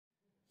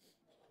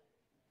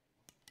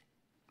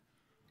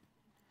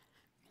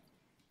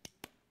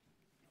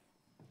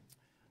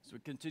As we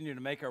continue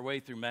to make our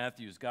way through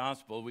Matthew's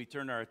Gospel, we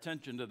turn our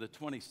attention to the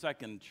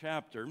 22nd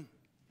chapter.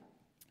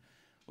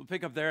 We'll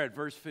pick up there at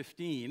verse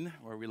 15,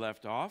 where we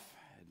left off,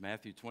 at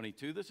Matthew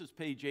 22. This is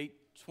page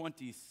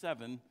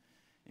 827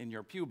 in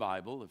your pew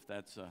Bible, if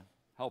that's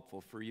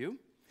helpful for you.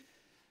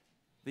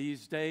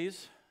 These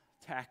days,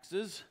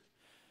 taxes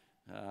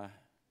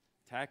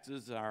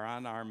are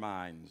on our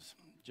minds.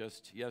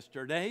 Just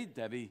yesterday,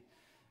 Debbie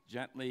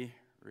gently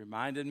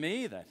reminded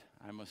me that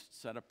I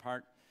must set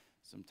apart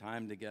some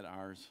time to get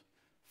ours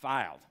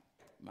filed.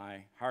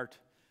 My heart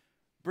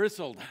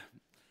bristled,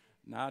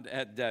 not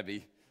at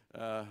Debbie,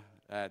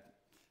 at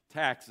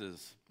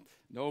taxes.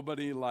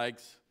 Nobody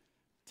likes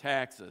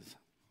taxes.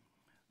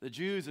 The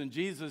Jews in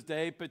Jesus'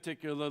 day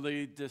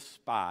particularly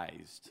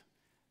despised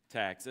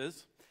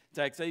taxes.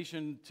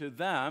 Taxation to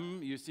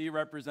them, you see,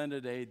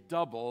 represented a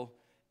double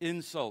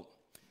insult.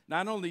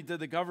 Not only did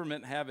the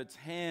government have its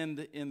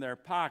hand in their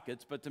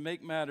pockets, but to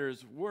make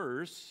matters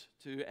worse,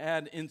 to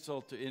add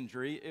insult to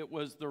injury, it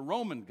was the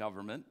Roman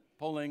government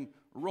pulling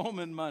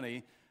Roman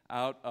money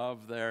out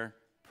of their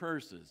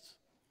purses.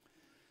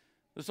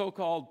 The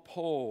so-called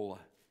poll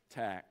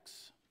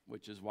tax,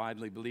 which is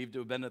widely believed to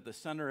have been at the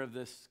center of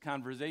this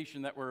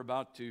conversation that we're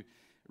about to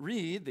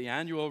read, the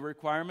annual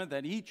requirement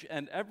that each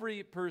and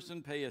every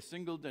person pay a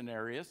single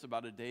denarius,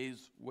 about a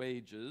day's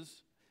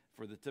wages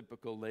for the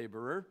typical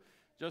laborer,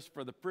 just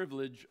for the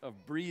privilege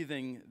of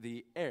breathing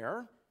the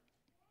air,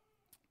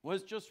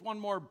 was just one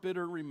more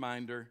bitter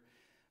reminder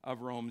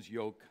of Rome's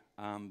yoke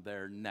on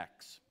their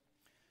necks.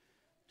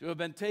 To have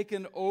been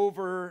taken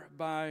over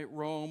by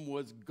Rome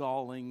was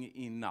galling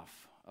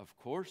enough, of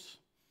course,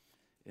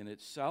 in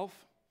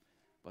itself,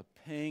 but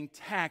paying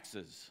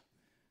taxes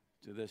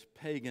to this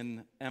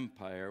pagan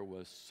empire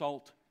was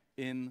salt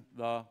in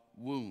the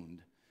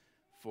wound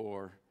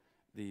for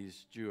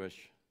these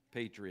Jewish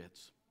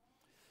patriots.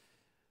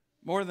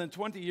 More than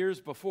 20 years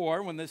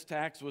before, when this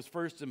tax was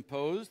first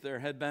imposed, there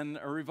had been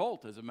a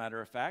revolt, as a matter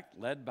of fact,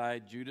 led by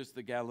Judas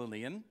the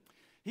Galilean.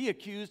 He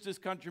accused his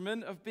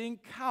countrymen of being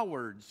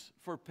cowards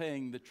for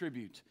paying the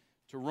tribute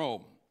to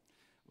Rome.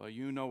 Well,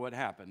 you know what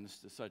happens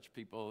to such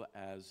people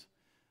as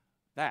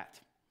that.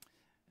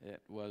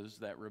 It was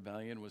that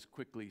rebellion was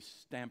quickly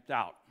stamped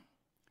out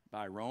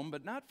by Rome,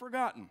 but not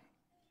forgotten.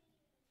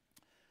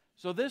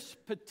 So this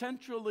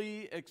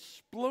potentially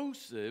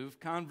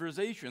explosive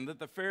conversation that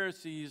the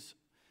Pharisee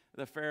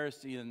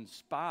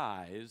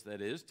spies,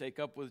 that is, take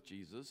up with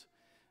Jesus,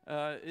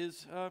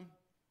 is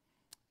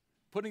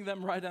putting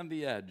them right on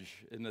the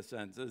edge, in a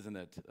sense, isn't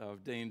it,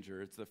 of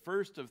danger. It's the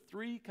first of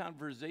three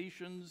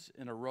conversations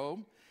in a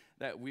row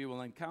that we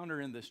will encounter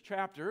in this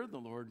chapter, the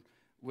Lord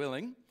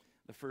willing.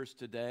 The first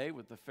today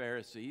with the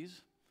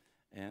Pharisees,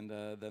 and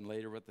then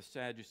later with the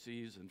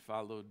Sadducees, and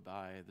followed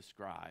by the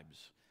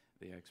scribes,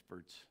 the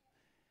experts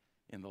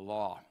in the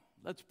law.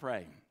 Let's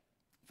pray.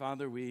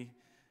 Father, we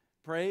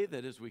pray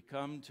that as we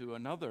come to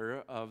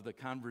another of the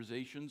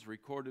conversations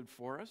recorded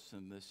for us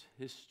in this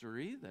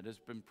history that has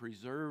been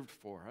preserved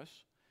for us,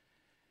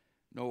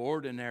 no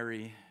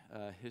ordinary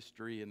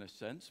history in a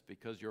sense,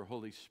 because your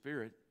Holy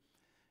Spirit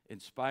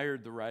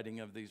inspired the writing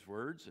of these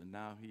words, and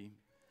now he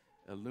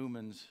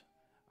illumines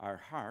our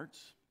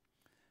hearts.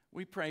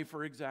 We pray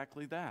for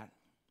exactly that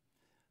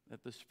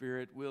the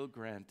Spirit will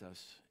grant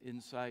us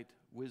insight,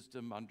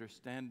 wisdom,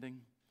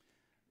 understanding,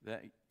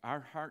 that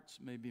our hearts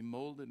may be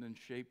molded and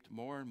shaped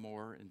more and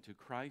more into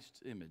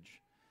Christ's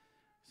image,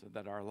 so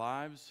that our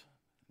lives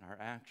and our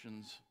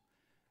actions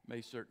may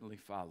certainly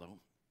follow.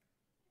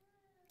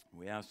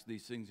 We ask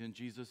these things in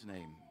Jesus'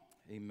 name.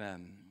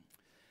 Amen.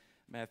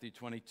 Matthew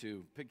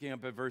 22, picking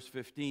up at verse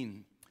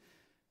 15.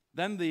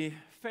 Then the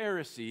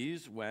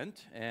Pharisees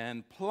went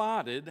and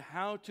plotted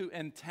how to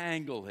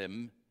entangle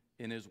him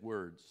in his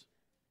words.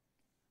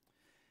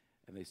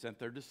 And they sent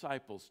their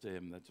disciples to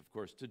him, that's of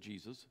course to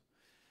Jesus,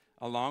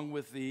 along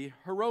with the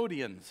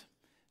Herodians,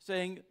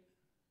 saying,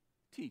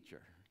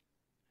 "Teacher,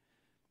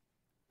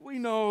 we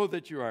know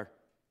that you are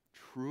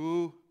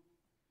true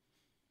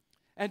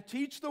and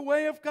teach the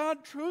way of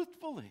God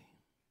truthfully,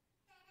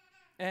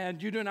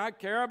 and you do not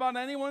care about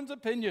anyone's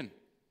opinion,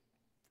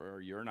 for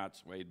you're not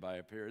swayed by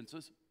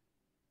appearances.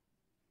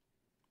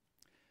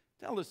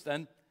 Tell us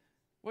then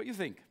what you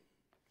think.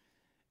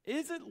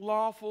 Is it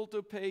lawful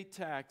to pay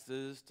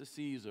taxes to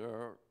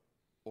Caesar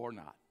or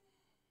not?"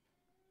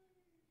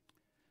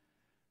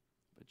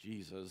 But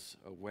Jesus,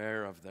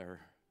 aware of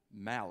their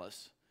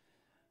malice,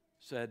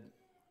 said,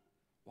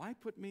 "Why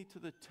put me to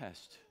the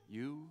test,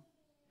 you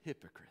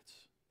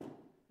hypocrites?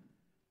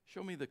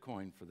 Show me the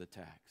coin for the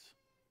tax."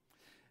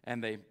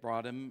 And they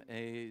brought him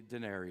a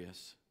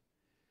denarius.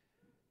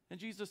 And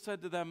Jesus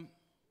said to them,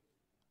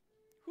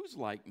 "Whose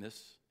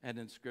likeness and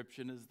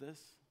inscription is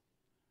this?"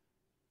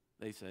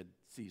 They said,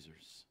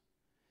 "Caesar's."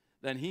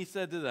 Then he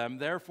said to them,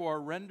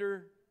 "Therefore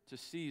render to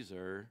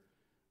Caesar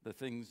the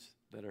things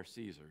that are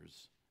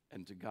Caesar's,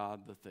 and to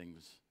God the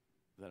things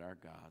that are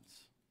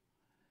God's."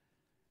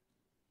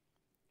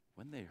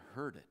 When they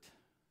heard it,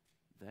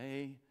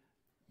 they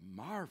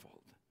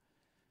marveled,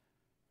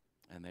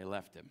 and they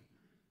left him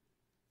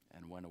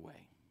and went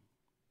away.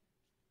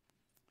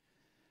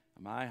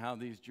 My, how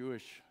these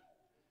Jewish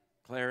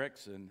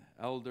clerics and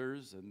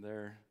elders and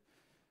their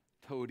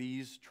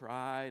toadies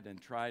tried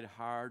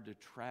hard to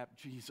trap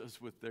Jesus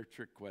with their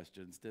trick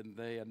questions, didn't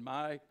they? And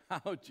my,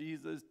 how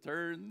Jesus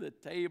turned the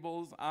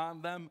tables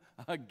on them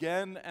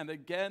again and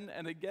again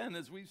and again,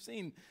 as we've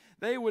seen.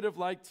 They would have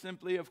liked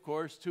simply, of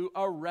course, to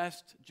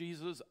arrest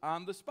Jesus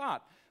on the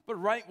spot. But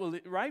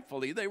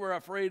rightfully, they were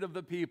afraid of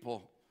the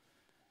people.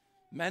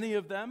 Many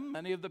of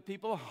the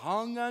people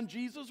hung on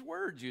Jesus'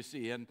 words, you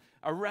see, and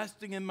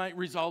arresting him might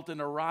result in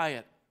a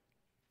riot.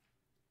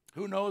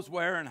 Who knows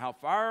where and how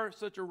far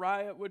such a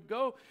riot would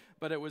go,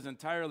 but it was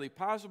entirely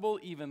possible,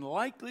 even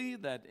likely,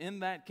 that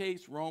in that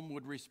case, Rome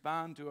would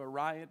respond to a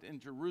riot in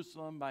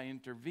Jerusalem by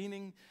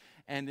intervening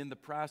and in the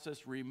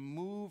process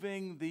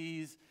removing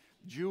these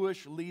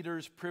Jewish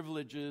leaders'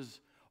 privileges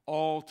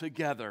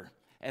altogether.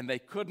 And they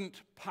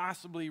couldn't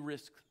possibly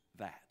risk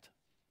that.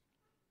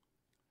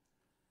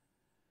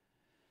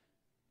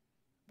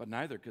 But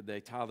neither could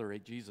they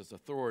tolerate Jesus'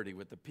 authority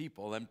with the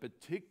people, and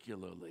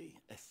particularly,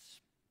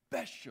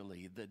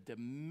 especially the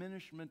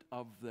diminishment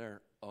of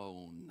their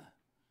own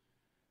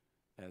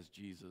as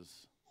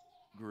Jesus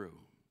grew.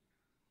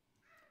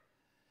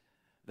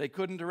 They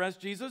couldn't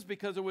arrest Jesus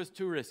because it was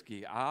too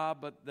risky.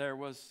 But there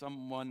was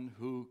someone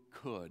who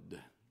could.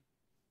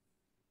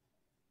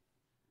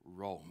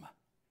 Rome.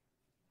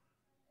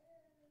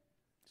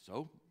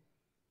 So,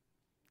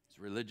 as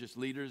religious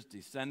leaders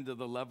descend to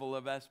the level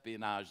of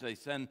espionage, they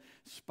send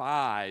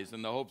spies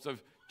in the hopes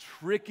of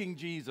tricking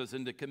Jesus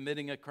into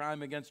committing a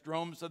crime against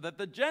Rome so that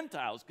the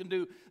Gentiles can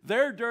do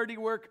their dirty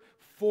work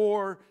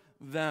for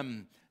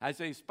them. I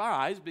say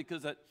spies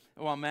because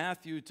while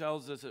Matthew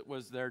tells us it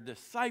was their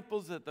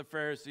disciples that the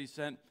Pharisees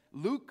sent,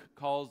 Luke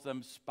calls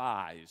them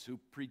spies who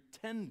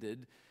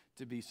pretended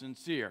to be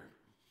sincere.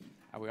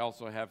 We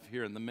also have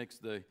here in the mix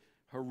the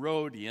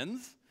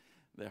Herodians.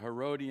 The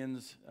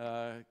Herodians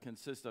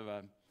consist of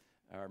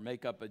or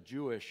make up a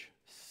Jewish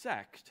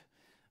sect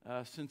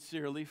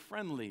sincerely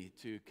friendly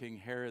to King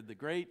Herod the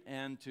Great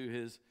and to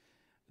his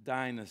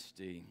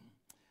dynasty.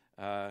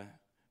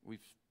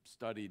 We've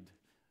studied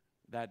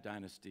that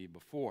dynasty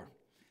before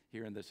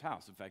here in this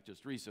house, in fact,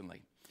 just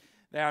recently.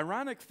 The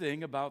ironic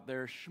thing about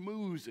their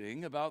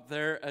schmoozing, about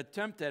their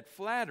attempt at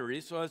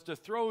flattery so as to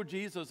throw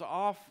Jesus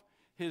off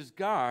his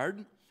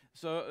guard,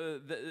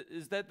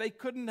 is that they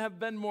couldn't have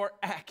been more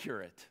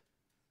accurate.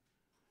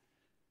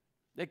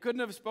 They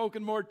couldn't have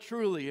spoken more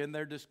truly in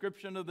their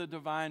description of the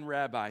divine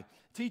rabbi.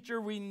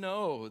 Teacher, we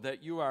know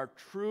that you are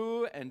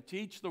true and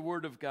teach the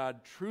word of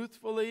God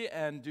truthfully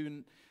and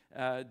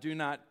do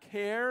not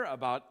care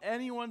about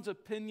anyone's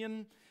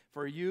opinion,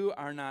 for you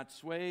are not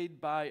swayed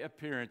by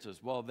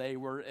appearances. Well, they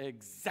were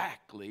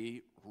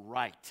exactly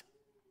right.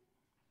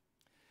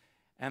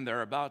 And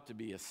they're about to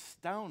be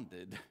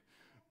astounded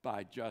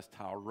by just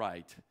how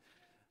right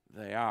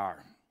they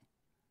are.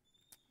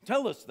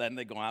 Tell us then,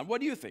 they go on,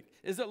 what do you think?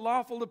 Is it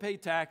lawful to pay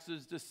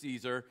taxes to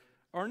Caesar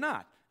or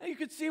not? And you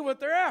can see what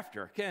they're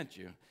after, can't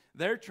you?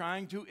 They're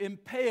trying to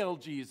impale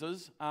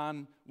Jesus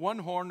on one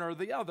horn or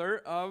the other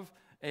of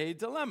a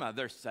dilemma.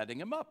 They're setting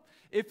him up.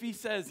 If he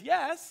says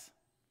yes,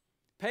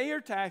 pay your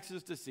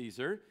taxes to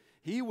Caesar,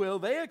 he will,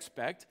 they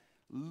expect,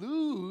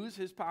 lose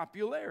his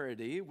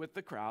popularity with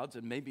the crowds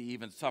and maybe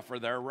even suffer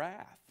their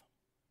wrath.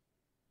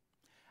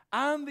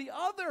 On the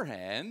other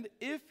hand,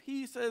 if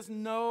he says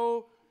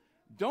no,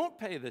 don't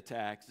pay the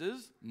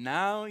taxes,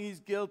 now he's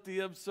guilty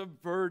of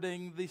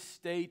subverting the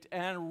state,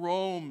 and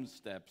Rome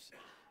steps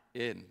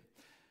in.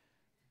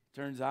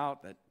 Turns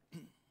out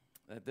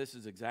that this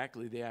is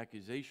exactly the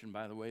accusation,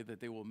 by the way,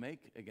 that they will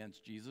make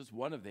against Jesus.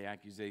 One of the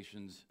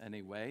accusations,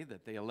 anyway,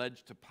 that they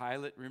alleged to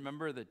Pilate.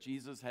 Remember that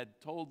Jesus had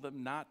told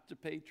them not to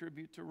pay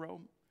tribute to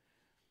Rome?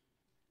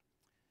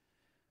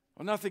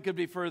 Well, nothing could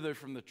be further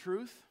from the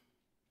truth.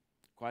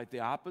 Quite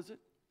the opposite.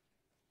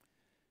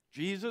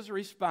 Jesus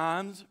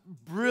responds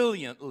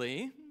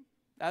brilliantly,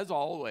 as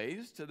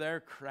always, to their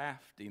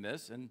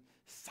craftiness and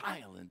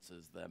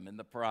silences them in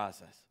the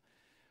process.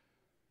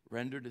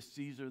 Render to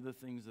Caesar the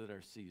things that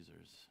are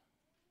Caesar's,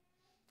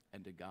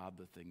 and to God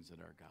the things that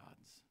are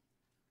God's.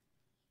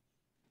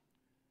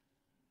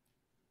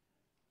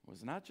 It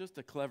was not just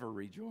a clever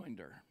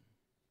rejoinder.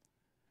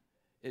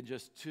 In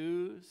just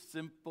two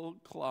simple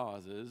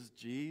clauses,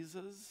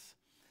 Jesus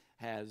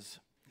has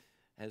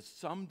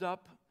summed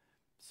up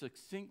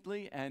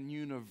succinctly and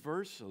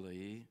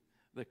universally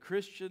the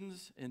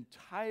Christian's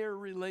entire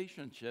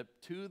relationship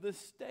to the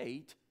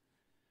state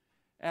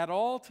at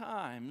all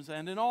times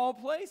and in all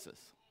places.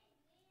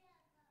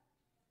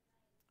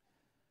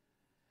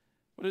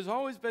 What has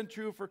always been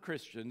true for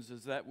Christians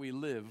is that we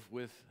live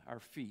with our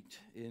feet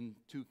in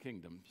two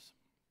kingdoms,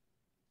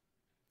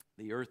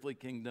 the earthly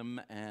kingdom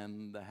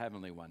and the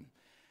heavenly one.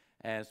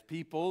 As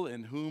people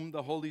in whom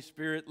the Holy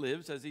Spirit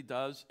lives, as he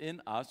does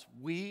in us,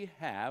 we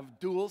have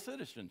dual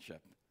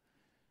citizenship.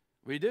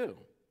 We do.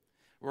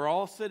 We're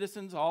all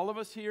citizens, all of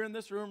us here in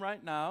this room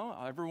right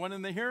now, everyone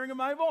in the hearing of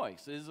my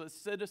voice is a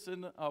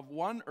citizen of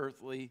one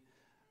earthly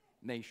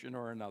nation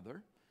or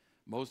another.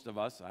 most of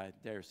us, I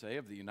dare say,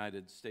 of the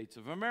United States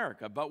of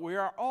America, but we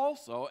are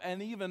also,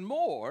 and even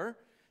more,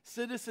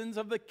 citizens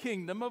of the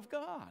kingdom of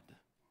God.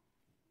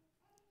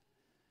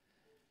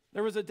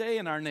 There was a day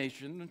in our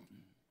nation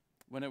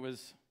when it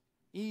was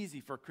easy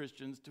for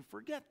Christians to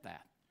forget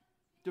that,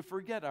 to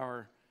forget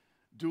our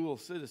dual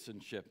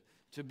citizenship.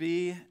 To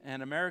be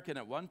an American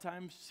at one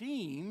time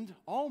seemed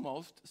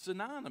almost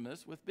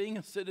synonymous with being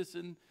a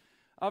citizen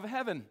of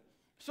heaven.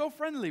 So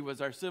friendly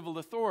was our civil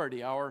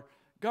authority, our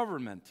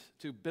government,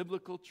 to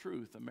biblical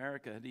truth.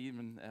 America had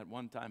even at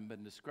one time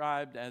been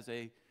described as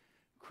a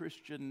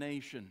Christian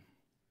nation.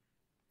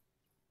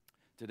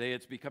 Today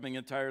it's becoming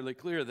entirely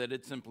clear that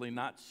it's simply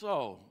not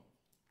so.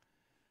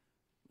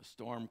 The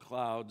storm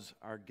clouds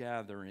are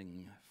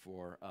gathering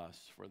for us,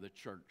 for the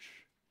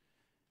church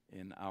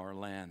in our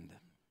land,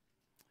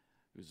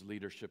 whose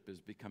leadership is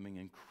becoming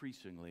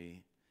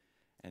increasingly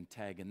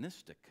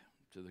antagonistic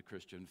to the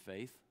Christian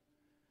faith.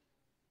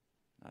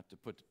 Not to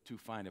put too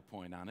fine a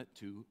point on it,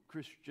 to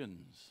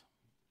Christians.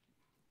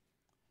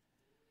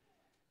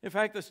 In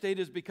fact, the state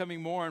is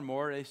becoming more and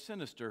more a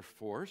sinister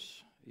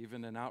force,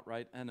 even an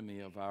outright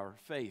enemy of our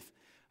faith.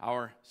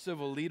 Our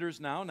civil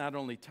leaders now not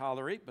only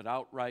tolerate, but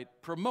outright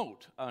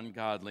promote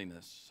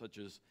ungodliness, such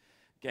as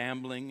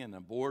gambling and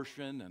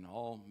abortion and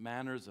all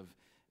manners of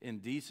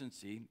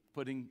indecency,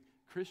 putting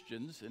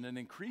Christians in an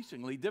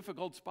increasingly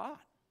difficult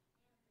spot.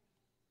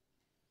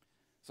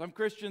 Some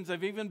Christians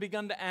have even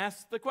begun to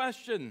ask the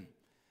question,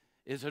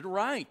 is it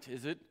right?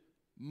 Is it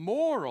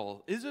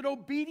moral? Is it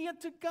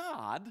obedient to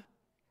God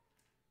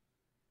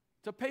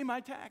to pay my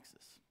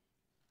taxes?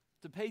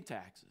 To pay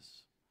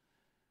taxes?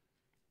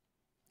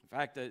 In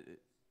fact,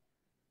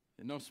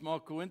 no small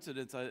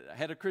coincidence, I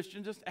had a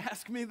Christian just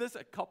ask me this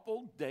a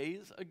couple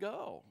days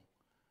ago.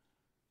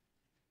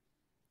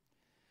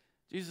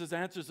 Jesus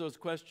answers those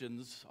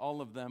questions,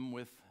 all of them,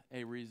 with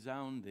a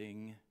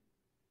resounding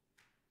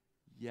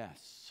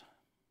yes.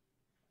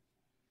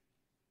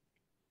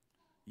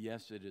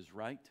 Yes, it is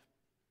right.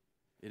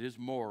 It is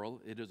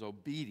moral. It is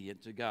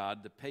obedient to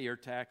God to pay your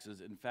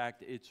taxes. In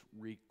fact, it's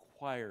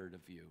required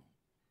of you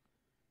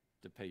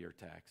to pay your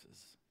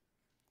taxes.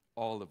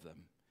 All of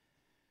them.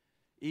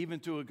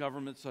 Even to a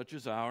government such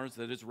as ours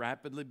that is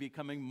rapidly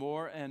becoming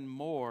more and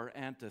more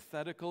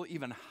antithetical,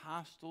 even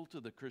hostile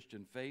to the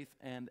Christian faith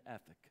and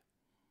ethic.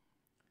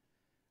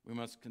 We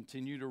must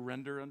continue to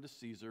render unto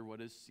Caesar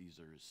what is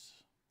Caesar's.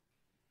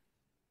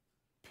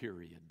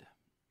 Period.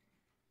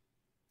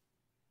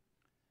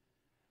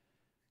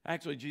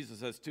 Actually, Jesus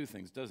says two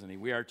things, doesn't he?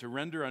 We are to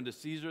render unto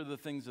Caesar the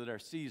things that are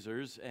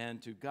Caesar's,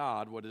 and to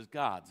God what is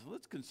God's.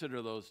 Let's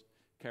consider those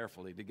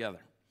carefully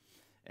together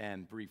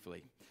and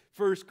briefly.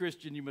 First,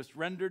 Christian, you must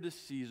render to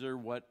Caesar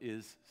what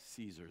is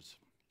Caesar's.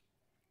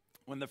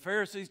 When the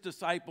Pharisees'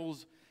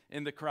 disciples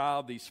in the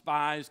crowd, these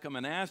spies, come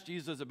and ask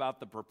Jesus about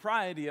the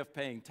propriety of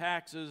paying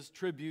taxes,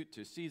 tribute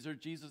to Caesar,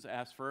 Jesus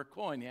asked for a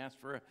coin. He asked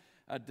for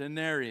a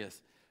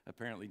denarius.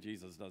 Apparently,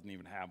 Jesus doesn't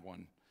even have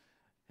one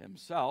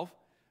himself,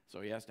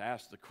 so he has to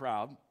ask the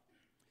crowd.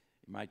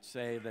 You might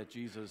say that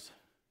Jesus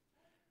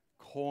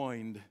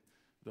coined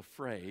the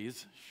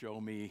phrase,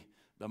 "Show me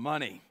the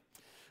money."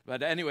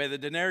 But anyway, the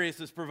denarius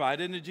is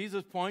provided, and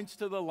Jesus points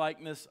to the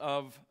likeness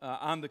of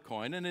on the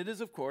coin, and it is,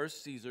 of course,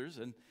 Caesar's,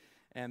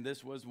 and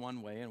this was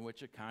one way in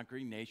which a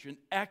conquering nation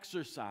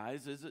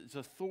exercises its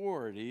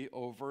authority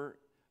over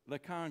the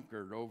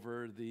conquered,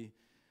 over the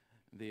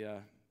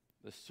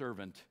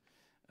servant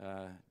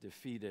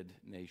defeated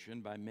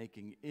nation, by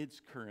making its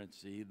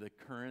currency the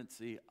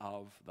currency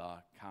of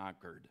the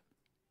conquered.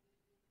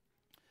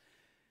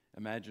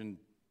 Imagine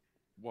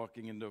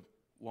walking into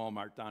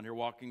Walmart down here,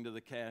 walking to the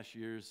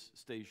cashier's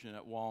station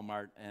at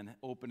Walmart and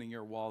opening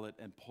your wallet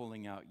and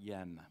pulling out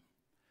yen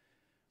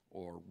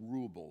or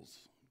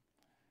rubles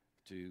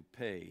to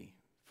pay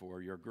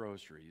for your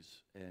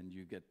groceries, and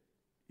you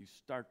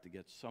start to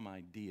get some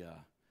idea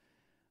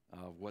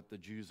of what the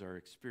Jews are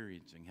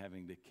experiencing,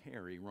 having to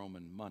carry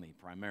Roman money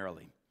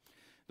primarily.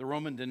 The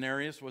Roman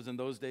denarius was in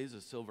those days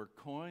a silver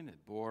coin.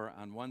 It bore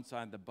on one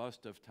side the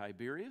bust of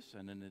Tiberius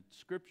and an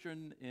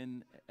inscription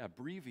in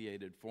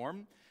abbreviated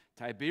form,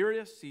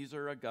 Tiberius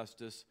Caesar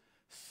Augustus,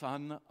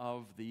 son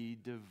of the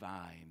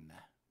divine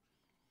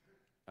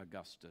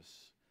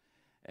Augustus.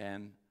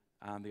 And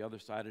on the other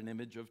side, an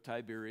image of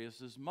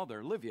Tiberius'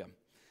 mother, Livia,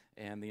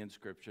 and the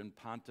inscription,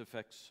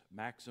 Pontifex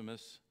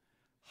Maximus,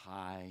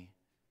 High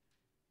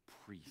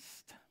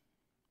Priest.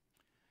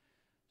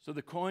 So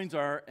the coins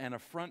are an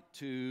affront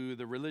to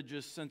the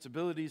religious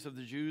sensibilities of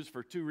the Jews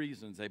for two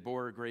reasons. They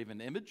bore a graven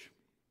image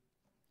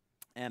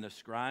and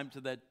ascribed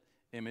to that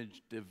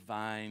image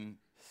divine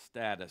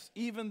status.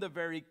 Even the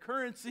very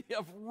currency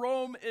of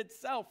Rome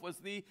itself was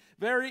the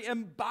very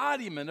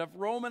embodiment of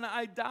Roman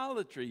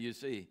idolatry, you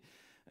see.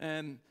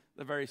 And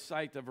the very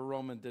sight of a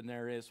Roman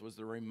denarius was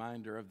the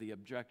reminder of the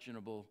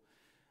objectionable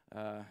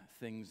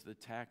things, the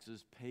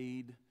taxes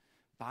paid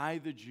by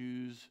the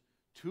Jews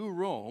to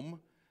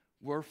Rome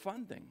were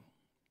funding.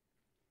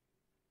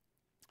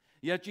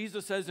 Yet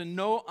Jesus says in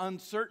no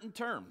uncertain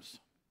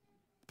terms,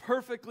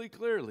 perfectly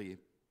clearly,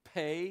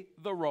 pay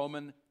the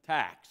Roman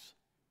tax.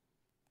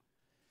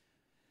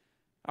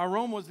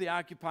 Rome was the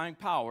occupying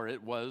power.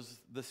 It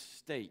was the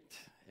state,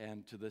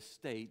 and to the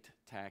state,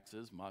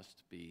 taxes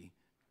must be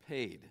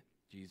paid.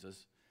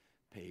 Jesus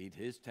paid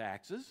his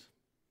taxes,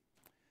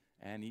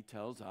 and he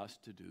tells us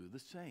to do the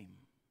same.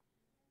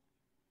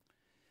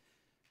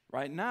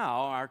 Right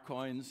now, our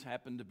coins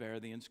happen to bear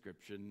the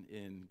inscription,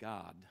 "In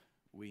God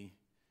we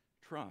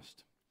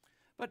trust."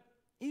 But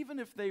even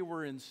if they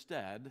were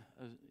instead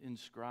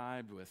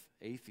inscribed with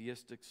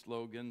atheistic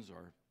slogans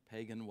or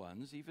pagan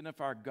ones, even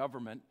if our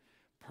government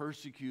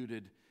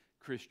persecuted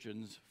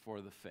Christians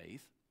for the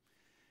faith,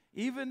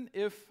 even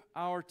if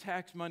our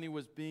tax money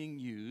was being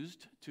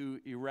used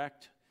to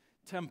erect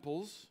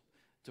temples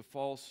to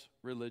false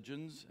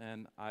religions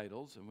and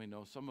idols, and we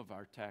know some of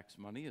our tax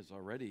money is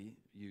already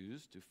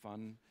used to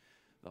fund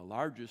the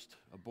largest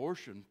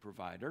abortion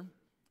provider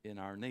in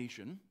our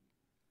nation,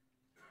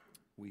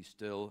 we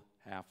still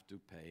have to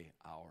pay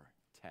our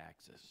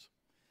taxes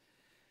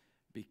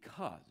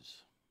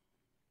because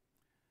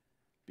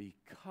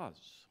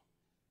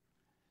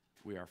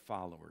we are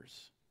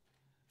followers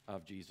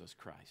of Jesus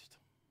Christ,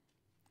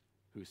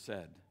 who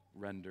said,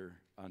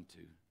 "Render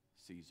unto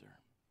Caesar."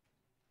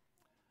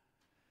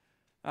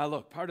 Now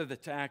look, part of the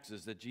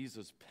taxes that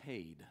Jesus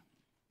paid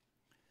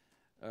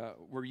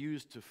were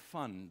used to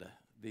fund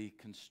the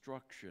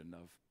construction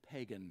of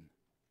pagan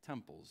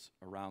temples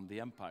around the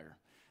empire.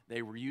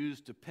 They were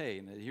used to pay,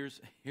 and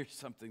here's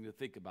something to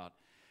think about.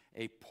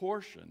 A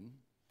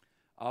portion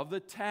of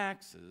the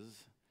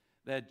taxes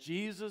that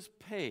Jesus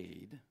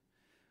paid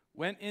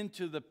went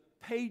into the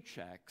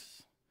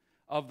paychecks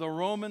of the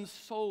Roman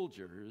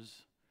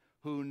soldiers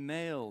who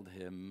nailed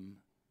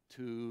him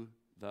to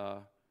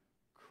the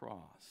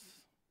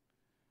cross,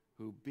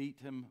 who beat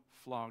him,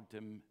 flogged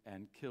him,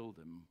 and killed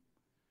him,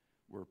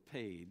 were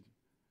paid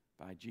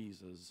by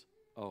Jesus'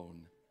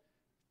 own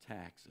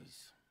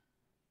taxes.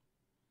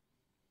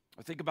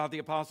 I think about the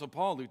Apostle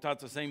Paul, who taught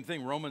the same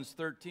thing. Romans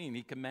 13,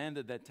 he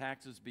commanded that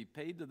taxes be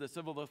paid to the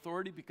civil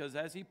authority because,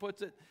 as he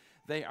puts it,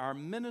 they are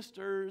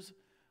ministers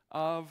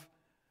of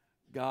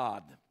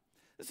God.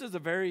 This is the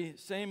very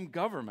same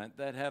government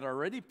that had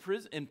already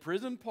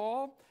imprisoned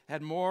Paul,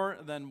 had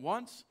more than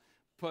once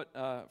put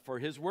for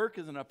his work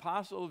as an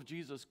apostle of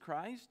Jesus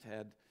Christ,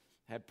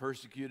 had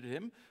persecuted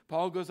him.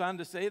 Paul goes on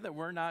to say that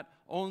we're not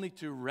only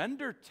to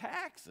render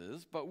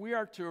taxes, but we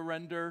are to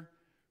render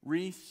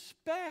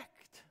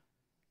respect.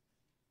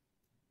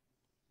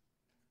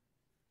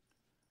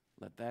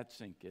 Let that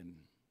sink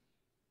in.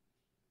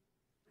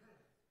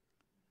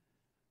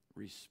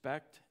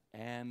 Respect,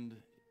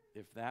 and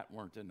if that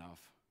weren't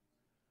enough,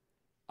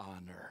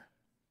 honor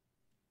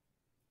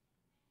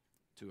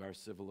to our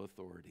civil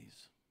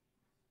authorities.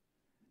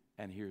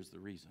 And here's the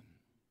reason.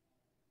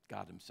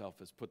 God himself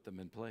has put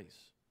them in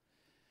place.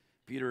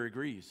 Peter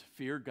agrees.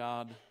 Fear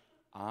God,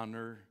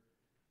 honor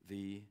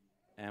the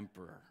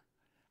emperor.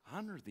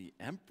 Honor the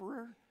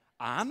emperor?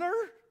 Honor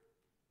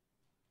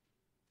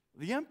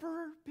the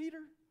emperor,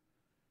 Peter?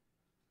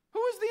 Who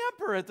was the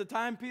emperor at the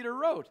time Peter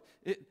wrote?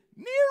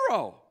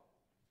 Nero.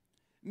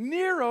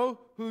 Nero,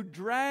 who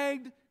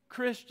dragged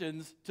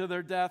Christians to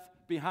their death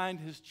behind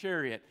his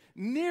chariot.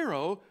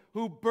 Nero,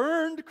 who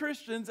burned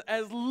Christians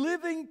as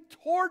living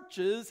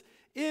torches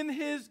in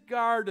his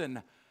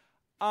garden.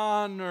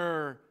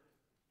 Honor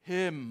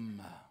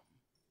him,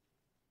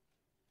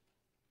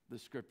 the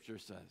scripture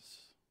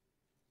says.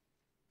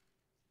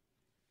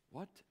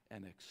 What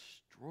an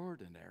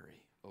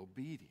extraordinary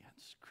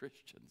obedience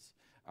Christians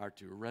are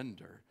to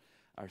render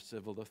our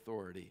civil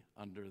authority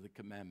under the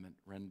commandment,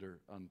 render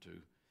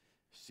unto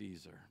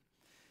Caesar.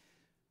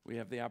 We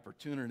have the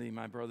opportunity,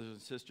 my brothers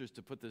and sisters,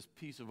 to put this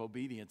piece of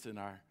obedience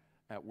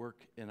at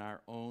work in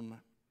our own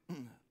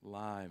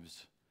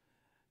lives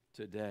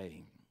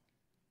today.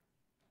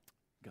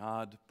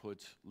 God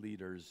puts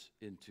leaders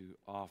into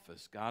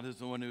office. God is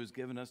the one who has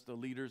given us the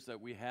leaders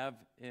that we have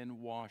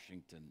in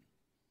Washington.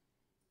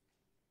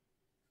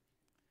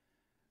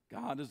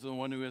 God is the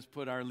one who has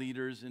put our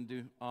leaders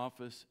into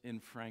office in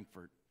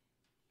Frankfurt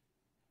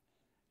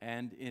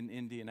and in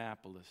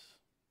Indianapolis.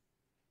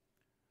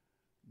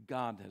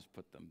 God has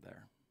put them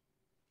there.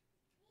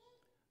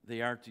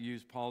 They are, to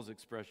use Paul's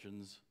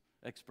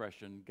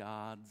expression,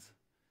 God's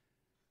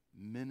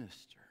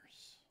ministers.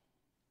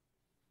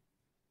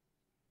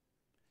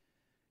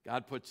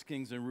 God puts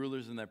kings and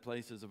rulers in their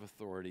places of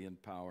authority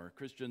and power.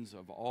 Christians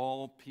of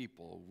all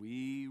people,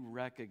 we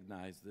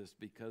recognize this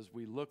because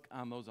we look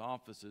on those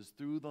offices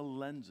through the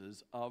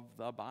lenses of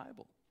the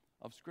Bible,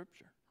 of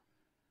Scripture.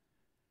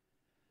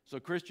 So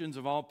Christians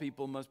of all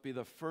people must be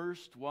the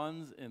first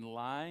ones in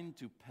line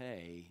to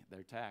pay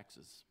their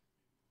taxes,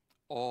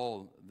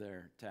 all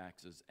their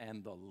taxes,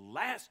 and the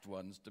last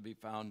ones to be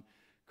found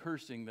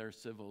cursing their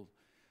civil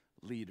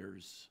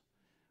leaders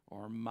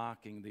or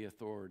mocking the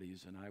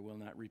authorities. And I will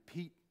not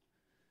repeat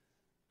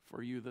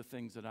for you the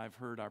things that I've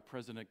heard our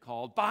president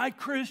called by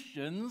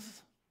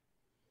Christians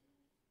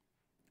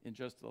in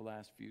just the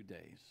last few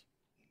days.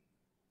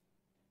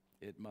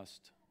 It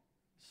must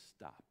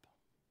stop.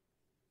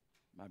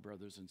 My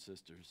brothers and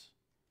sisters,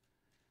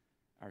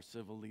 our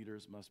civil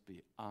leaders must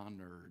be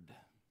honored,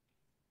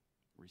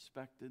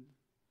 respected,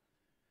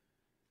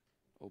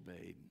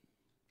 obeyed,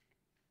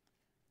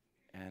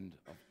 and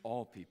of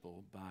all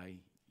people by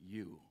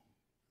you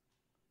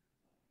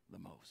the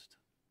most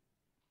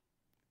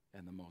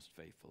and the most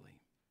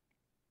faithfully.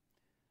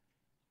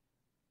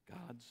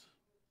 God's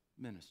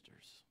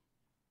ministers.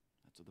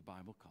 That's what the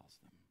Bible calls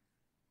them.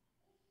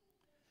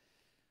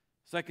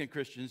 Second,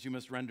 Christians, you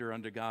must render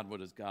unto God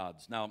what is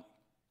God's. Now,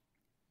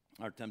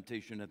 our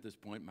temptation at this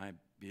point might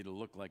be to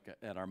look like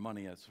at our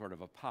money as sort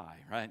of a pie,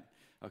 right?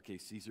 Okay,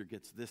 Caesar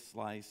gets this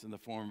slice in the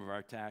form of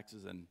our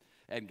taxes,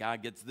 and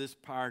God gets this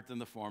part in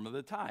the form of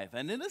the tithe.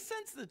 And in a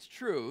sense, that's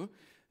true.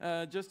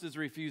 Just as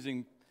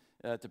refusing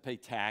to pay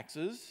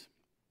taxes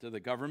to the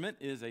government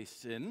is a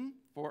sin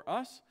for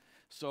us,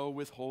 so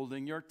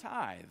withholding your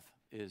tithe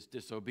is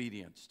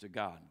disobedience to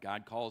God.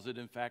 God calls it,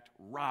 in fact,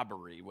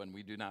 robbery when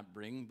we do not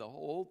bring the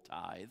whole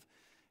tithe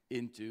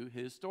into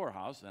his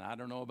storehouse. And I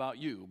don't know about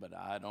you, but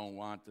I don't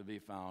want to be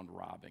found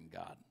robbing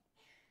God.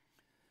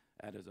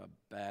 That is a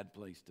bad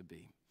place to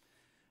be.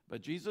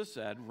 But Jesus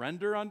said,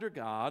 render unto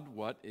God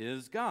what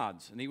is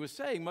God's. And he was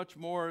saying much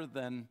more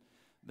than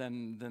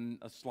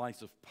a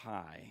slice of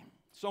pie.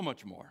 So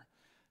much more.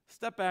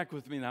 Step back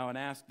with me now and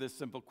ask this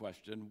simple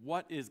question.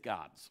 What is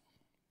God's?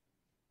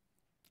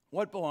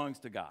 What belongs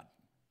to God?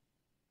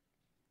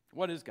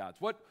 What is God's?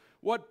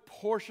 What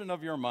portion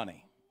of your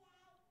money?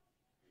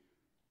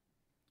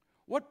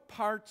 What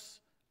parts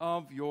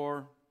of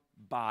your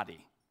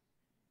body?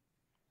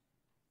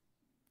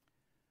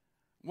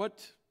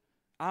 What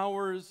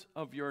hours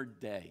of your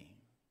day?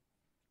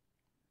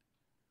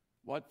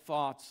 What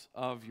thoughts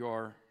of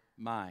your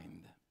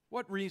mind?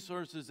 What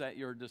resources at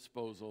your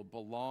disposal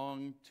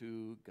belong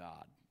to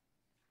God?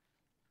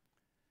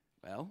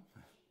 Well,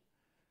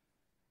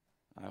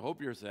 I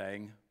hope you're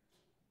saying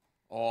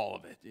all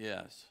of it,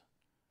 yes.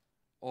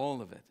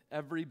 All of it,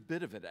 every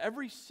bit of it,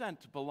 every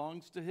cent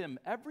belongs to him.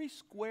 Every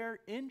square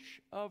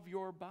inch of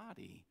your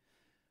body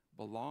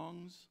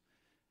belongs,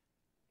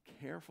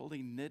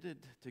 carefully knitted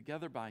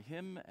together by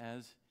him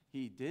as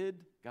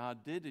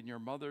God did in your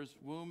mother's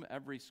womb.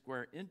 Every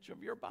square inch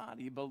of your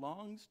body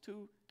belongs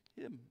to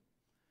him.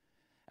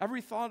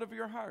 Every thought of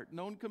your heart,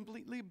 known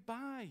completely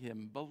by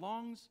him,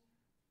 belongs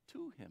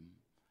to him.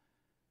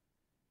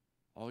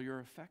 All your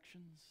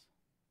affections,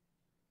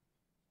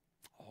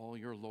 all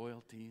your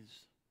loyalties,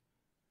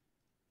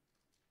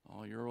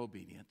 all your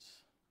obedience,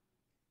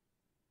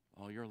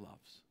 all your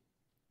loves.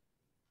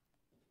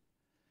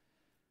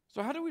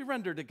 So how do we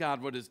render to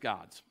God what is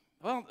God's?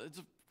 Well,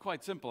 it's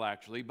quite simple,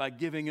 actually, by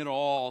giving it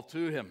all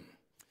to him,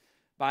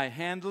 by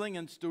handling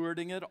and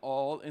stewarding it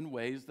all in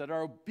ways that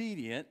are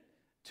obedient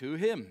to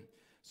him.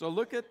 So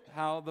look at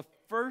how the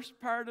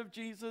first part of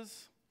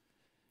Jesus'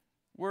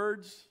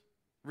 words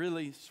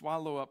really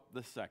swallow up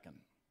the second.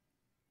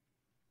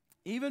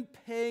 Even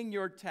paying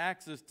your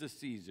taxes to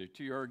Caesar,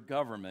 to your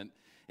government,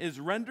 is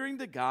rendering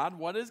to God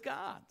what is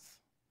God's,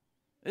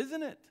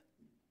 isn't it?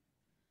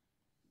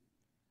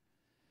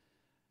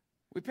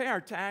 We pay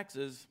our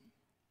taxes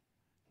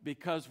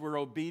because we're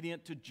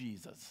obedient to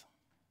Jesus.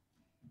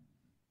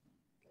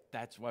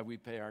 That's why we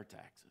pay our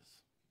taxes.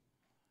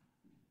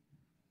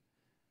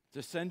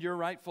 To send your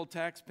rightful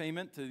tax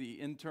payment to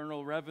the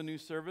Internal Revenue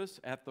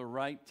Service at the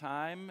right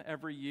time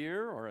every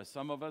year, or as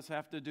some of us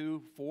have to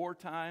do 4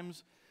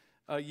 times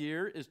a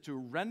year, is to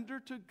render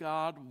to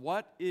God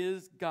what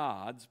is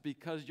God's,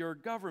 because your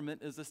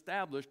government is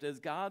established as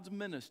God's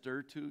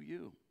minister to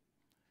you.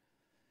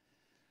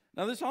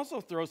 Now, this also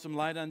throws some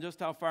light on just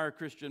how far a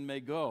Christian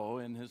may go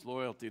in his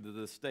loyalty to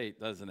the state,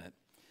 doesn't it?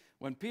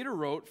 When Peter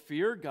wrote,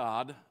 "Fear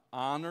God,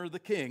 honor the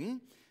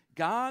king,"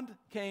 God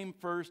came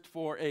first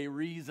for a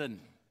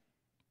reason.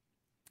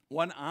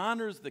 One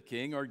honors the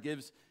king or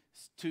gives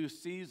to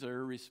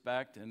Caesar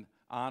respect and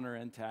honor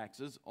and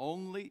taxes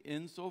only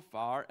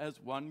insofar as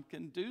one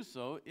can do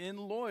so in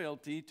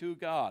loyalty to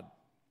God.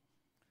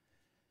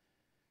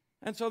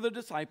 And so the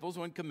disciples,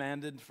 when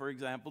commanded, for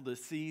example, to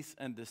cease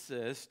and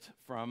desist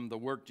from the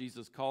work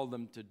Jesus called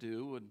them to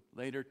do, would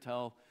later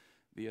tell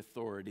the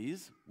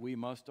authorities, we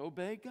must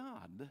obey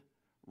God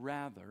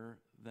rather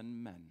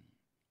than men.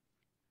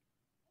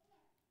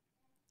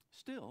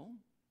 Still,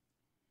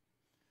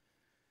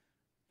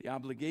 the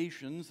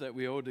obligations that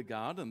we owe to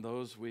God and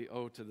those we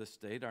owe to the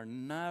state are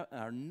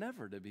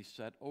never to be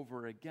set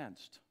over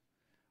against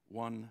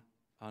one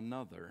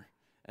another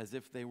as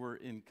if they were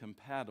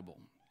incompatible.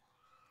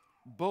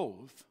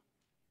 Both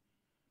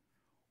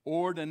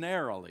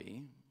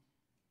ordinarily,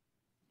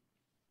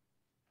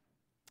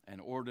 and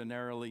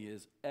ordinarily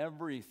is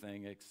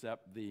everything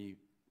except the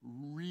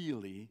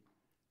really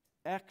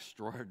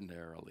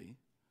extraordinarily,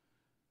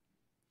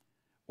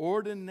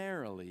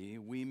 ordinarily,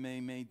 we may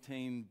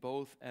maintain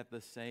both at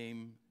the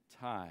same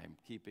time,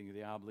 keeping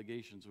the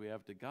obligations we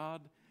have to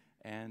God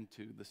and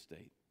to the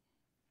state.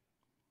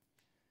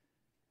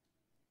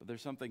 But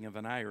there's something of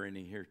an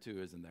irony here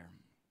too, isn't there?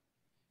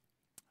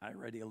 I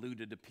already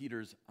alluded to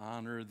Peter's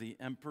honor the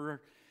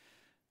emperor.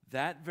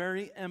 That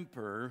very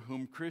emperor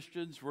whom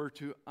Christians were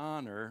to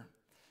honor,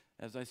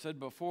 as I said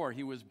before,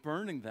 he was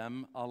burning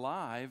them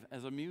alive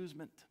as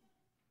amusement.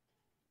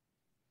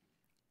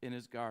 in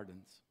his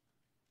gardens.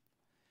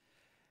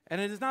 And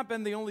it has not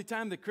been the only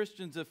time that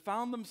Christians have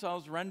found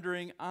themselves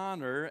rendering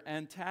honor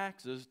and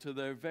taxes to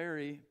their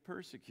very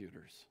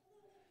persecutors.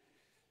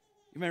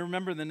 You may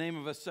remember the name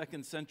of a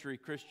 2nd century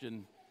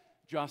Christian,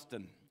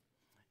 Justin.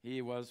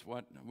 He was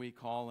what we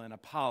call an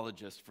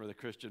apologist for the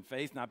Christian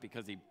faith, not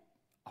because he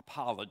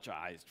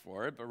apologized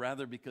for it, but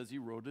rather because he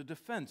wrote a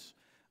defense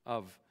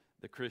of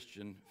the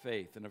Christian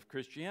faith and of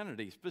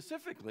Christianity.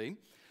 Specifically,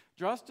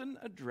 Justin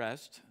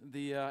addressed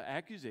the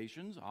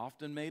accusations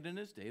often made in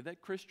his day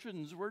that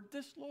Christians were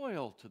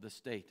disloyal to the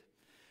state.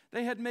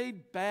 They had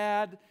made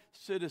bad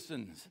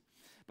citizens.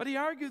 But he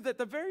argued that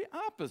the very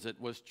opposite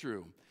was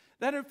true,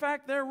 that in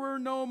fact there were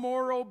no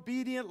more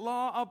obedient,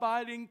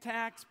 law-abiding,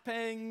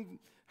 tax-paying,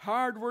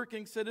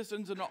 hard-working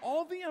citizens in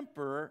all the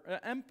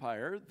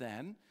empire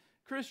than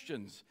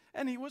Christians.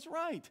 And he was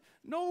right.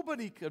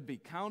 Nobody could be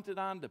counted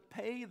on to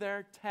pay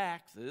their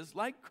taxes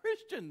like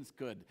Christians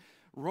could.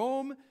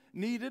 Rome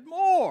needed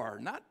more,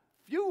 not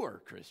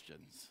fewer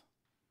Christians.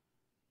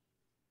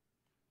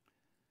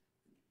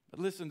 But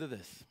listen to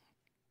this.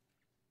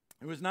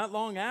 It was not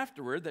long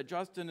afterward that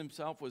Justin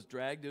himself was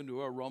dragged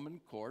into a Roman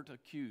court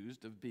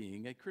accused of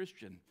being a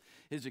Christian.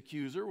 His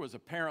accuser was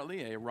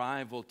apparently a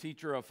rival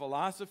teacher of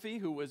philosophy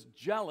who was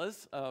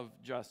jealous of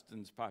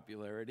Justin's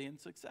popularity and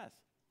success.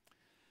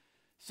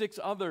 6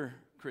 other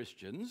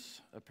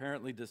Christians,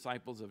 apparently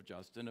disciples of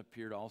Justin,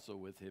 appeared also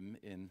with him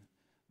in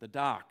the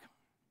dock.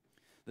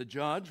 The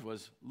judge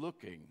was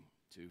looking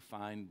to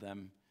find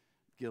them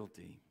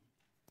guilty.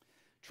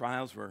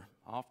 Trials were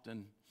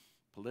often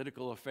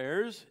political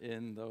affairs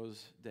in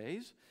those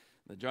days.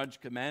 The judge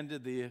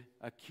commanded the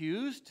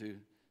accused to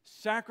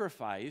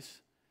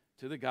sacrifice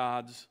to the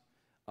gods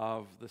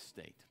of the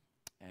state.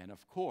 And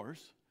of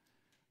course,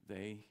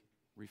 they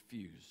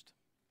refused.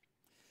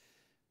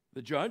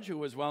 The judge, who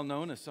was well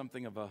known as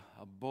something of a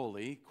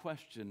bully,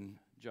 questioned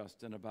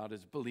Justin about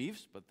his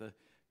beliefs, but the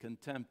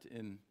contempt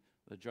in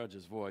the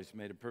judge's voice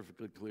made it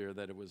perfectly clear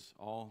that it was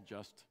all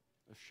just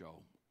a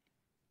show.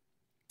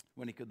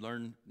 When he could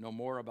learn no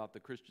more about the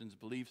Christian's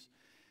beliefs,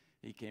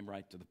 he came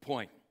right to the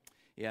point.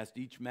 He asked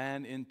each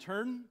man in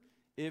turn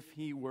if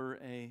he were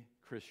a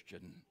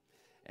Christian,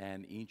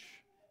 and each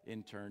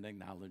in turn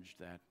acknowledged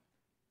that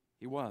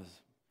he was.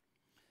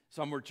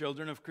 Some were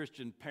children of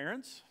Christian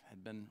parents,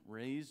 had been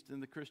raised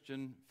in the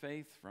Christian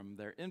faith from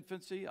their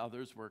infancy.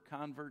 Others were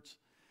converts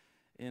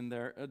in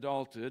their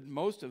adulthood.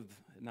 Most of,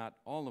 not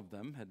all of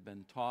them, had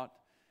been taught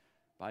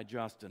by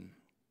Justin.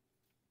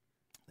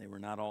 They were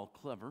not all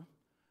clever,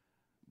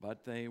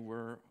 but they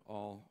were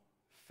all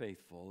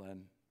faithful,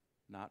 and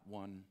not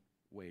one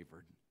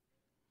wavered.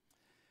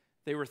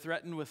 They were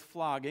threatened with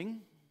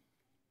flogging.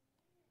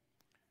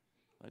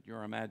 Let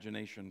your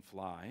imagination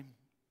fly.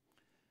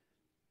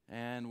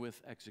 And with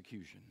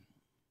execution.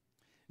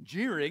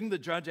 Jeering, the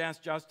judge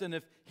asked Justin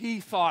if he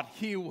thought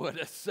he would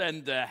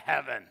ascend to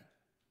heaven.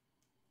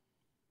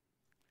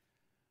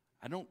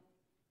 I don't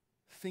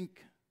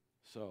think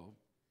so,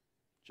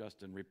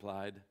 Justin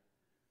replied.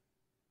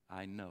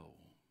 I know,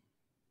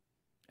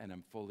 and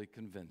I'm fully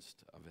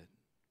convinced of it.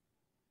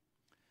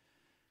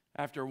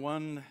 After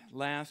one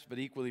last but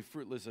equally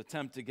fruitless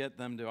attempt to get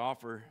them to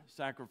offer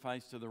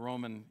sacrifice to the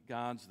Roman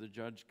gods, the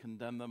judge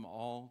condemned them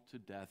all to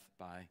death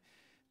by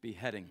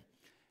beheading.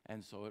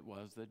 And so it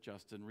was that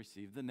Justin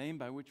received the name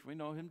by which we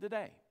know him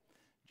today,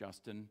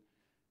 Justin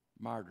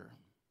Martyr.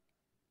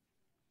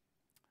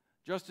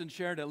 Justin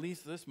shared at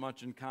least this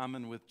much in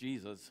common with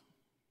Jesus.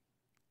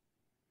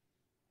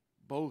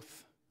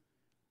 Both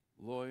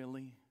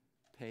loyally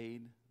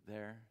paid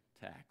their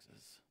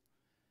taxes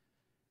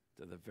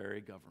to the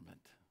very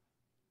government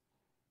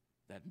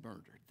that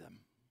murdered them.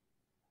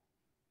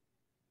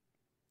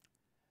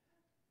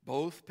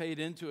 Both paid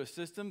into a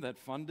system that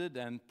funded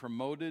and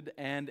promoted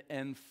and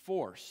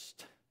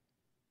enforced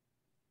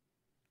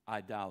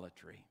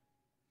idolatry.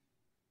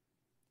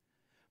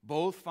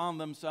 Both found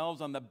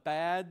themselves on the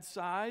bad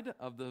side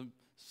of the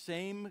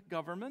same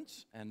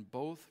governments, and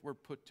both were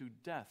put to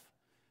death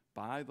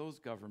by those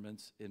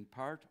governments in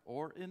part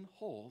or in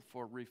whole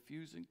for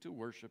refusing to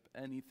worship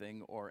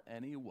anything or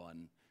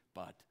anyone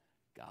but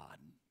God.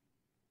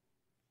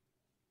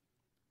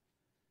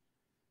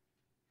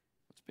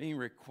 What's being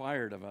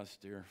required of us,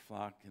 dear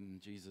flock, in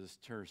Jesus'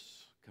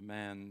 terse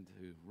command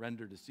to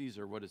render to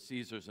Caesar what is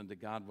Caesar's and to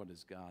God what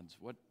is God's?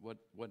 What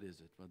is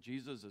it? Well,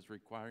 Jesus is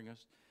requiring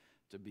us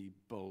to be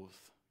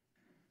both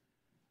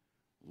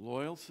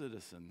loyal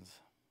citizens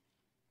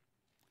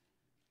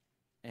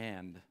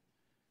and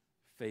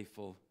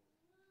faithful,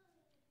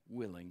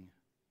 willing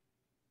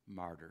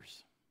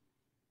martyrs.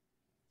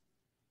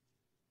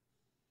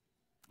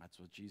 That's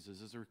what Jesus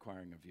is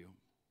requiring of you.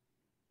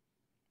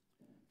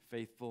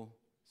 Faithful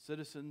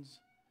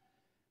citizens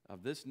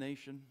of this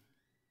nation,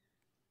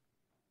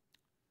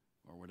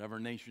 or whatever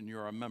nation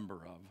you're a member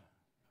of,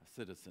 a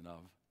citizen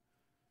of,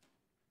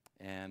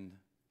 and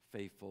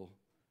faithful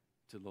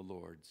to the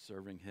Lord,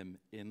 serving Him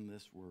in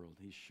this world.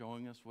 He's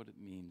showing us what it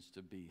means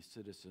to be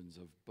citizens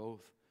of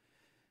both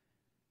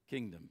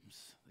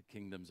kingdoms, the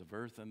kingdoms of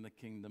earth and the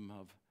kingdom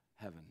of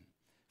heaven.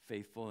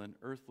 faithful in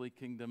earthly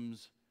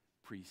kingdoms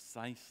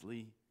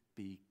precisely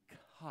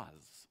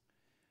because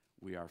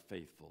we are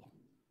faithful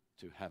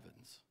to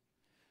heavens.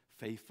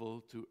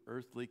 Faithful to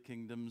earthly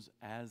kingdoms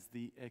as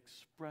the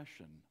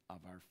expression of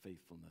our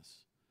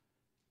faithfulness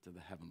to the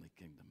heavenly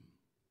kingdom.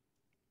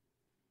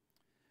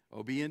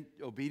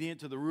 Obedient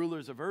to the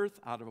rulers of earth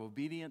out of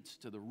obedience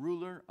to the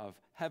ruler of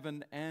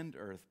heaven and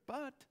earth.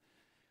 But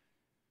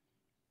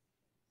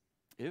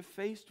if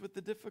faced with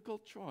the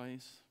difficult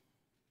choice,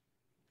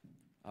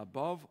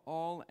 above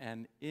all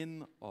and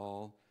in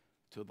all,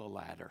 to the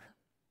latter,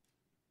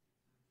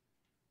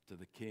 to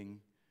the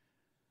King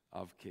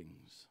of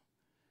Kings.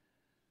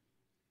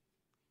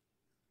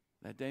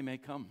 That day may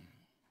come,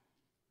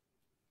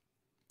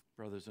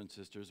 brothers and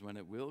sisters, when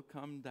it will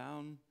come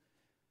down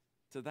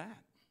to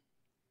that.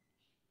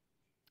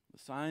 The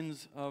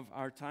signs of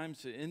our times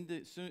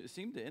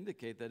seem to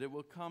indicate that it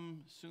will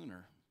come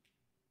sooner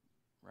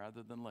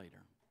rather than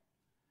later.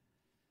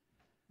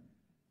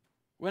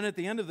 When at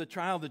the end of the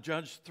trial the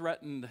judge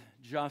threatened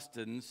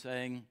Justin,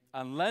 saying,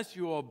 "Unless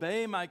you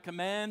obey my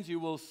commands, you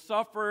will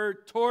suffer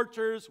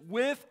tortures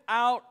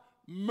without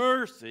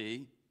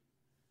mercy,"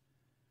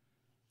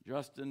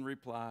 Justin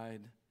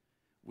replied,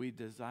 "We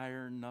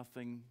desire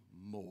nothing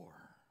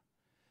more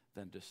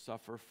than to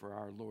suffer for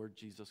our Lord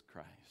Jesus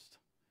Christ.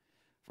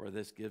 For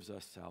this gives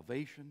us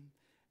salvation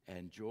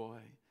and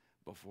joy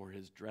before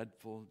his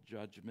dreadful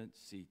judgment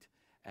seat,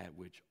 at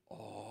which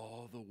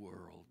all the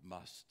world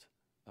must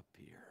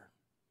appear."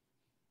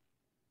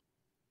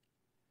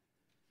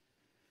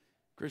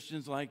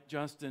 Christians like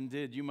Justin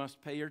did, you must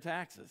pay your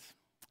taxes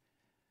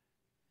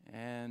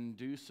and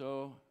do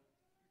so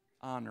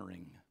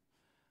honoring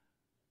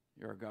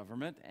your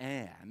government,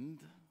 and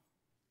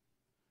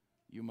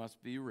you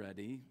must be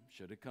ready,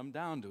 should it come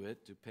down to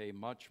it, to pay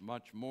much,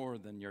 much more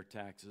than your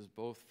taxes,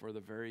 both for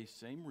the very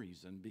same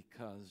reason,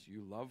 because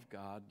you love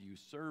God, you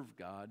serve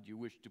God, you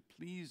wish to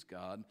please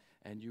God,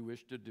 and you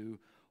wish to do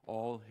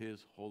all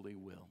his holy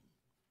will.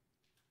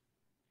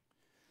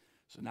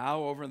 So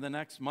now, over the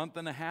next month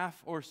and a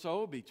half or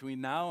so, between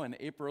now and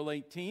April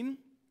 18,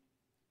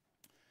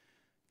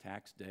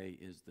 tax day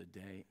is the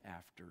day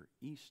after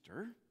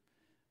Easter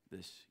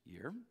this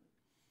year.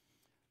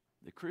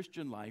 The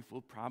Christian life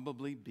will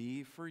probably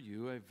be for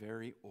you a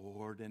very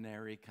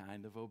ordinary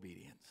kind of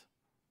obedience.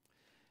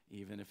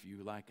 Even if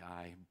you, like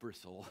I,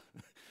 bristle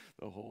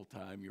the whole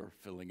time you're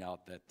filling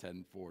out that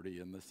 1040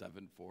 and the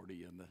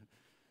 740 and the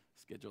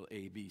schedule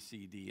A, B,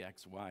 C, D,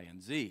 X, Y,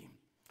 and Z.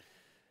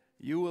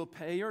 You will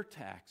pay your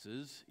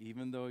taxes,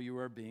 even though you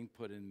are being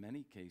put in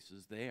many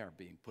cases, they are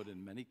being put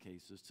in many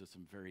cases to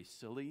some very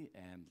silly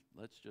and,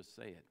 let's just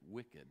say it,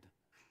 wicked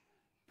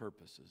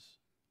purposes.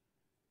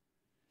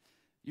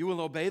 You will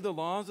obey the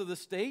laws of the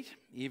state,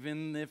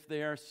 even if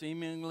they are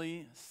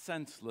seemingly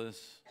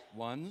senseless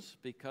ones,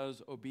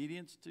 because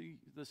obedience to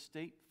the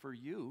state for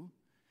you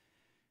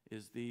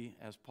is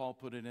as Paul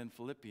put it in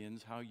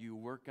Philippians, how you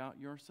work out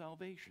your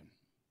salvation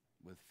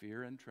with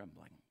fear and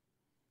trembling.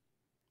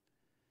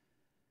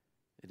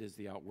 It is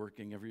the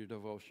outworking of your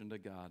devotion to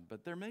God.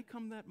 But there may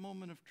come that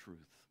moment of truth.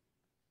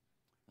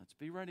 Let's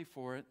be ready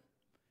for it.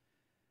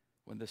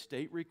 When the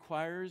state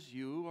requires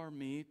you or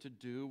me to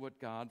do what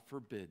God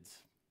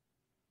forbids,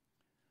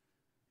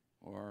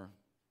 or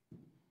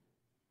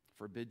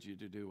forbids you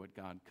to do what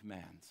God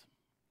commands.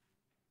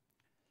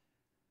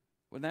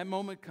 When that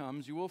moment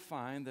comes, you will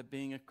find that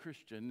being a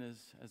Christian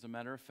is, as a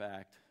matter of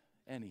fact,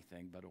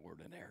 anything but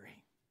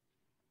ordinary.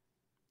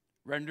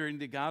 Rendering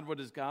to God what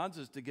is God's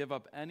is to give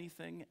up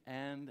anything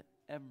and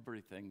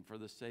everything for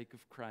the sake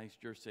of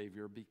Christ your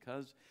Savior,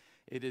 because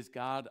it is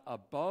God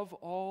above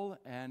all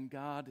and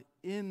God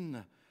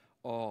in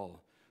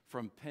all.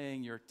 From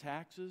paying your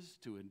taxes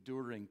to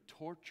enduring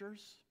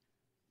tortures,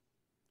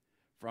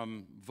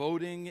 from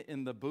voting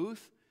in the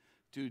booth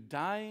to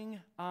dying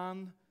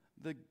on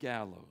the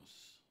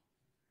gallows.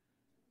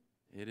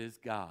 It is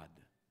God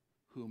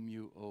whom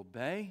you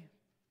obey.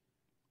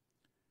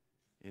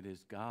 It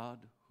is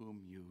God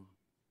whom you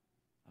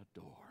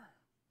adore.